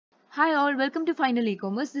Hi all, welcome to Final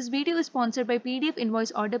E-commerce. This video is sponsored by PDF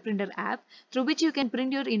Invoice Order Printer app, through which you can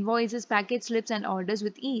print your invoices, package slips and orders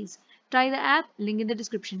with ease. Try the app, link in the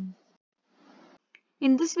description.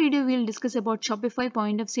 In this video, we'll discuss about Shopify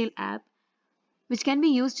Point of Sale app, which can be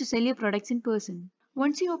used to sell your products in person.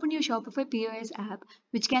 Once you open your Shopify POS app,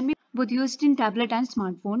 which can be both used in tablet and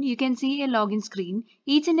smartphone, you can see a login screen.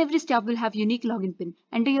 Each and every step will have unique login pin.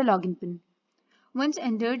 Enter your login pin. Once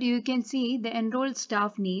entered, you can see the enrolled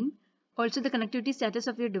staff name, also the connectivity status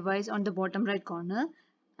of your device on the bottom right corner,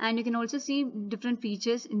 and you can also see different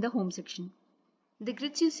features in the home section. The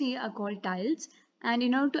grids you see are called tiles, and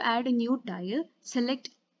in order to add a new tile, select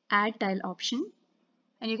Add Tile option,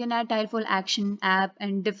 and you can add tile for action, app,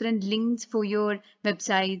 and different links for your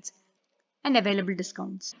websites and available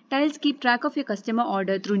discounts. Tiles keep track of your customer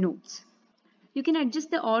order through notes. You can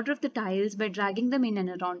adjust the order of the tiles by dragging them in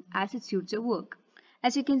and around as it suits your work.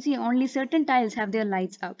 As you can see, only certain tiles have their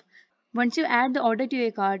lights up. Once you add the order to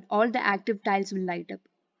your cart, all the active tiles will light up.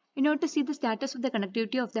 In order to see the status of the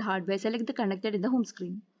connectivity of the hardware, select the connected in the home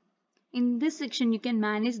screen. In this section, you can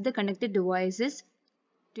manage the connected devices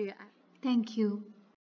to your app. Thank you.